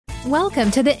Welcome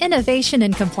to the Innovation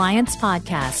in Compliance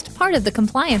Podcast, part of the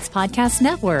Compliance Podcast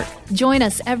Network. Join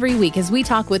us every week as we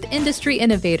talk with industry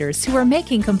innovators who are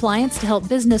making compliance to help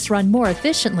business run more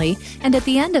efficiently and, at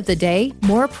the end of the day,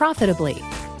 more profitably.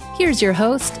 Here's your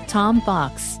host, Tom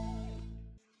Fox.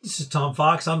 This is Tom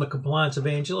Fox. I'm the Compliance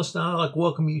Evangelist, and I'd like to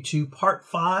welcome you to Part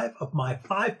 5 of my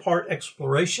 5-part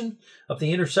exploration of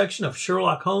the intersection of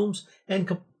Sherlock Holmes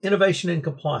and innovation in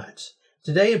compliance.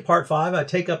 Today in Part 5, I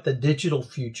take up the digital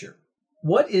future.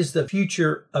 What is the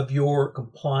future of your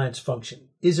compliance function?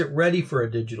 Is it ready for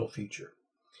a digital future?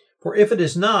 For if it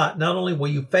is not only will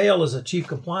you fail as a Chief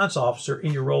Compliance Officer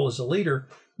in your role as a leader,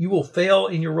 you will fail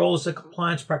in your role as a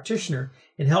compliance practitioner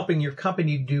in helping your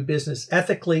company do business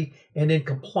ethically and in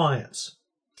compliance.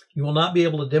 You will not be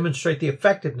able to demonstrate the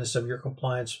effectiveness of your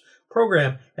compliance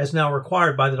program as now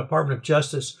required by the Department of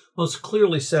Justice, most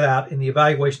clearly set out in the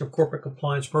Evaluation of Corporate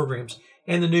Compliance Programs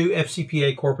and the new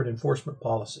FCPA Corporate Enforcement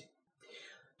Policy.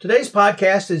 Today's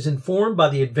podcast is informed by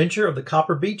the adventure of the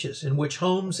Copper Beeches, in which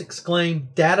Holmes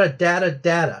exclaimed, "Data, data,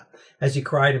 data," as he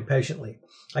cried impatiently.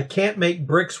 "I can't make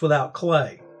bricks without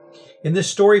clay." In this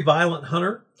story, Violet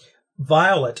Hunter,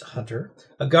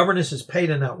 a governess is paid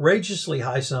an outrageously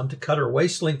high sum to cut her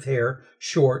waist-length hair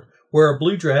short, wear a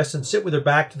blue dress, and sit with her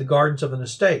back to the gardens of an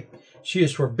estate. She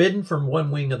is forbidden from one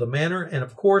wing of the manor, and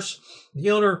of course, the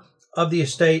owner of the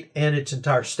estate and its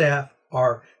entire staff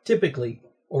are typically,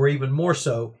 or even more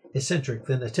so, eccentric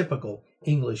than the typical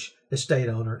English estate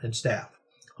owner and staff.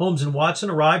 Holmes and Watson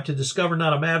arrived to discover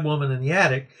not a madwoman in the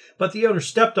attic, but the owner's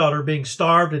stepdaughter being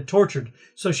starved and tortured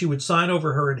so she would sign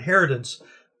over her inheritance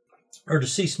her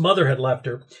deceased mother had left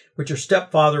her, which her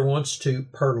stepfather wants to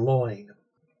purloin.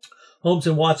 Holmes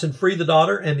and Watson free the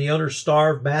daughter, and the owner's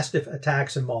starved mastiff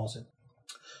attacks and mauls him.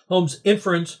 Holmes'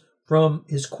 inference from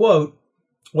his quote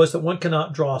was that one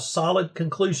cannot draw solid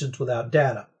conclusions without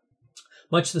data,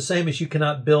 much the same as you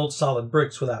cannot build solid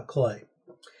bricks without clay.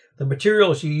 The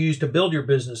materials you use to build your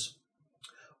business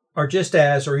are just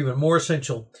as or even more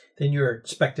essential than your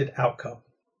expected outcome.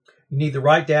 You need the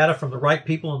right data from the right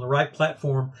people on the right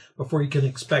platform before you can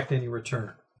expect any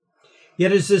return.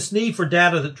 Yet it is this need for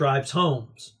data that drives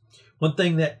Holmes. One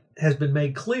thing that has been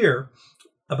made clear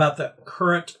about the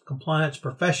current compliance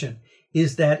profession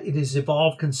is that it has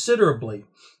evolved considerably,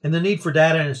 and the need for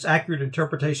data and its accurate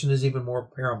interpretation is even more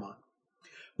paramount.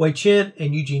 Wei Chen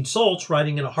and Eugene Solz,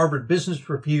 writing in a Harvard Business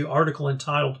Review article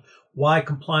entitled "Why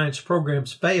Compliance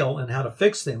Programs Fail and How to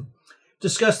Fix Them,"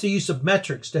 discussed the use of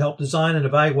metrics to help design and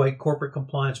evaluate corporate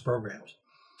compliance programs.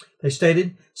 They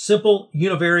stated, simple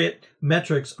univariate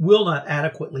metrics will not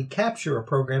adequately capture a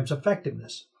program's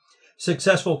effectiveness.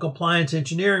 Successful compliance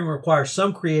engineering requires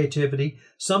some creativity,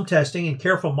 some testing, and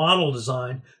careful model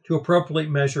design to appropriately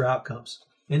measure outcomes.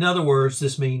 In other words,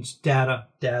 this means data,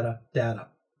 data, data.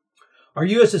 Are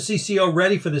you as a CCO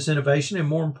ready for this innovation? And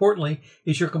more importantly,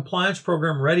 is your compliance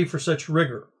program ready for such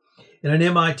rigor? In an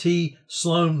MIT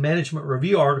Sloan Management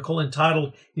Review article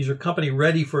entitled, "Is Your Company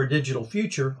Ready for a Digital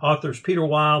Future?" authors Peter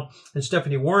Weil and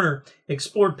Stephanie Werner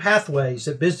explored pathways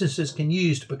that businesses can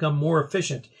use to become more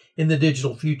efficient in the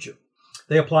digital future.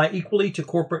 They apply equally to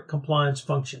corporate compliance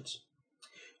functions.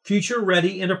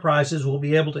 Future-ready enterprises will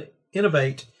be able to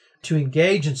innovate to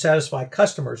engage and satisfy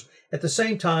customers, at the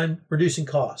same time reducing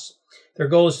costs. Their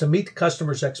goal is to meet the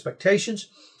customer's expectations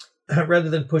rather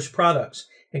than push products,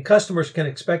 and customers can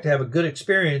expect to have a good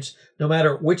experience no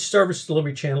matter which service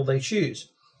delivery channel they choose.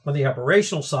 On the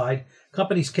operational side,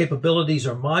 companies' capabilities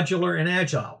are modular and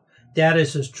agile. Data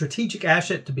is a strategic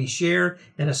asset to be shared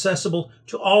and accessible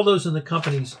to all those in the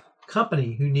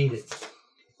company who need it.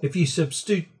 If you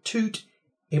substitute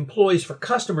employees for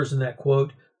customers in that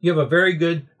quote, you have a very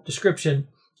good description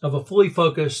of a fully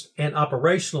focused and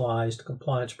operationalized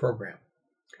compliance program.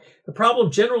 The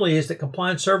problem generally is that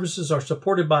compliance services are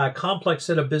supported by a complex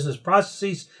set of business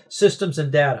processes, systems,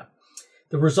 and data.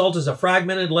 The result is a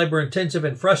fragmented, labor-intensive,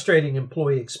 and frustrating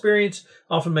employee experience,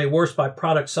 often made worse by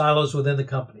product silos within the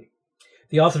company.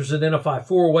 The authors identify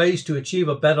 4 ways to achieve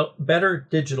a better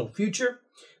digital future.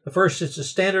 The first is to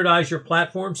standardize your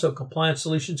platform so compliance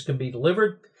solutions can be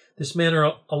delivered. This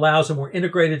manner allows a more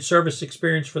integrated service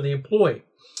experience for the employee.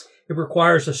 It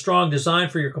requires a strong design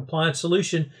for your compliance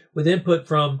solution with input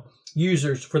from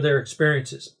users for their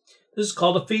experiences. This is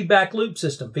called a feedback loop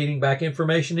system, feeding back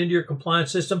information into your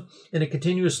compliance system in a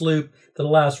continuous loop that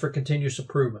allows for continuous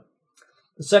improvement.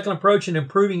 The second approach in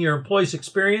improving your employees'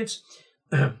 experience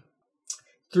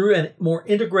through a more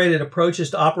integrated approach is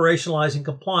to operationalizing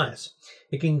compliance.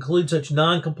 It can include such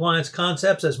non-compliance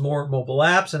concepts as more mobile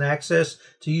apps and access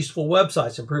to useful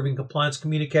websites, improving compliance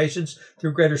communications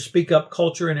through greater speak-up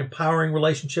culture and empowering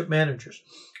relationship managers,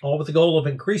 all with the goal of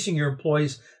increasing your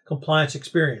employees' compliance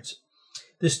experience.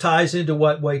 This ties into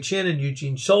what Wei Chen and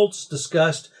Eugene Schultz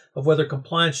discussed of whether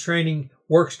compliance training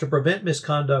works to prevent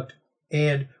misconduct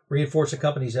and reinforce a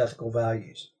company's ethical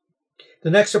values.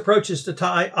 The next approach is to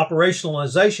tie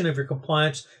operationalization of your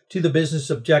compliance to the business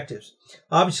objectives.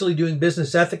 Obviously, doing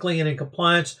business ethically and in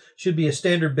compliance should be a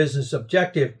standard business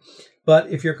objective,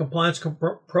 but if your compliance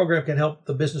program can help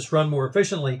the business run more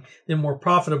efficiently and more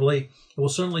profitably, it will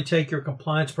certainly take your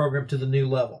compliance program to the new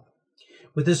level.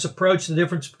 With this approach, the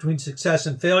difference between success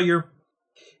and failure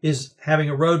is having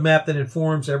a roadmap that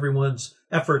informs everyone's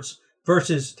efforts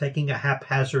versus taking a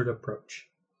haphazard approach.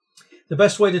 The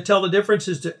best way to tell the difference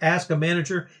is to ask a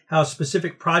manager how a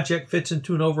specific project fits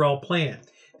into an overall plan.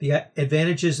 The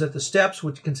advantage is that the steps,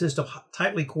 which consist of a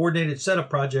tightly coordinated set of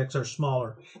projects, are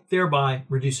smaller, thereby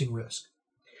reducing risk.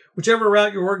 Whichever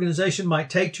route your organization might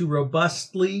take to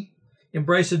robustly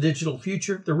embrace a digital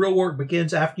future, the real work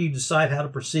begins after you decide how to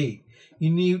proceed.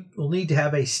 You will need to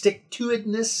have a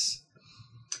stick-to-itness,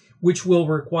 which will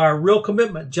require real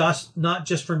commitment, not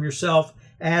just from yourself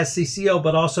as CCO,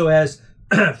 but also as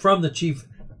from the chief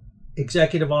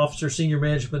executive officer, senior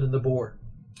management, and the board.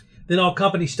 Then all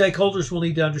company stakeholders will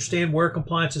need to understand where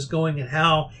compliance is going and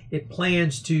how it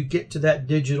plans to get to that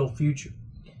digital future.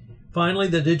 Finally,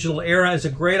 the digital era is a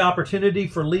great opportunity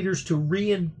for leaders to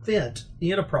reinvent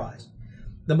the enterprise.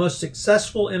 The most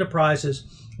successful enterprises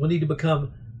will need to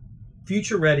become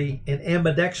future-ready and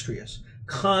ambidextrous,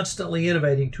 constantly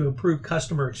innovating to improve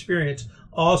customer experience,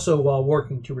 also while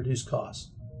working to reduce costs.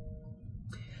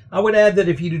 I would add that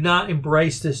if you do not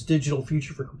embrace this digital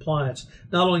future for compliance,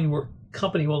 not only your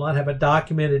company will not have a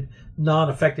documented,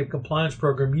 non-effective compliance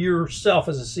program, yourself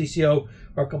as a CCO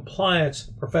or compliance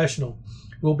professional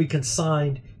will be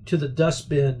consigned to the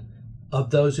dustbin of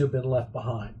those who have been left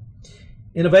behind.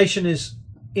 Innovation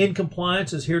in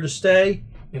compliance is here to stay.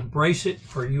 Embrace it,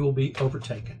 or you will be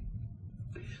overtaken.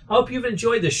 I hope you've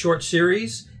enjoyed this short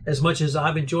series as much as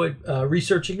I've enjoyed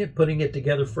researching it, putting it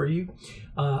together for you.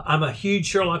 I'm a huge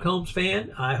Sherlock Holmes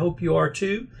fan. I hope you are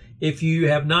too. If you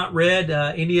have not read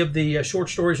any of the short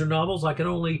stories or novels, I can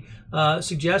only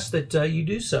suggest that you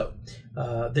do so.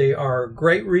 They are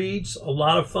great reads, a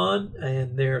lot of fun,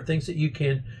 and they're things that you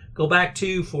can go back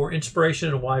to for inspiration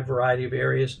in a wide variety of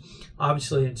areas.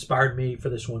 Obviously, it inspired me for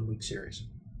this 1-week series.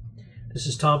 This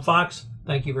is Tom Fox.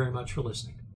 Thank you very much for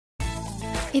listening.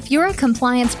 If you're a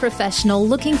compliance professional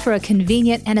looking for a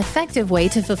convenient and effective way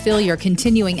to fulfill your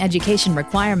continuing education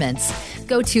requirements,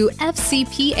 go to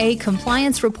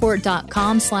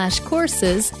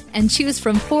fcpacompliancereport.com/courses and choose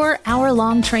from 4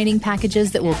 hour-long training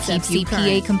packages that will keep you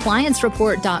current.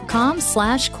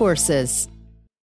 fcpacompliancereport.com/courses.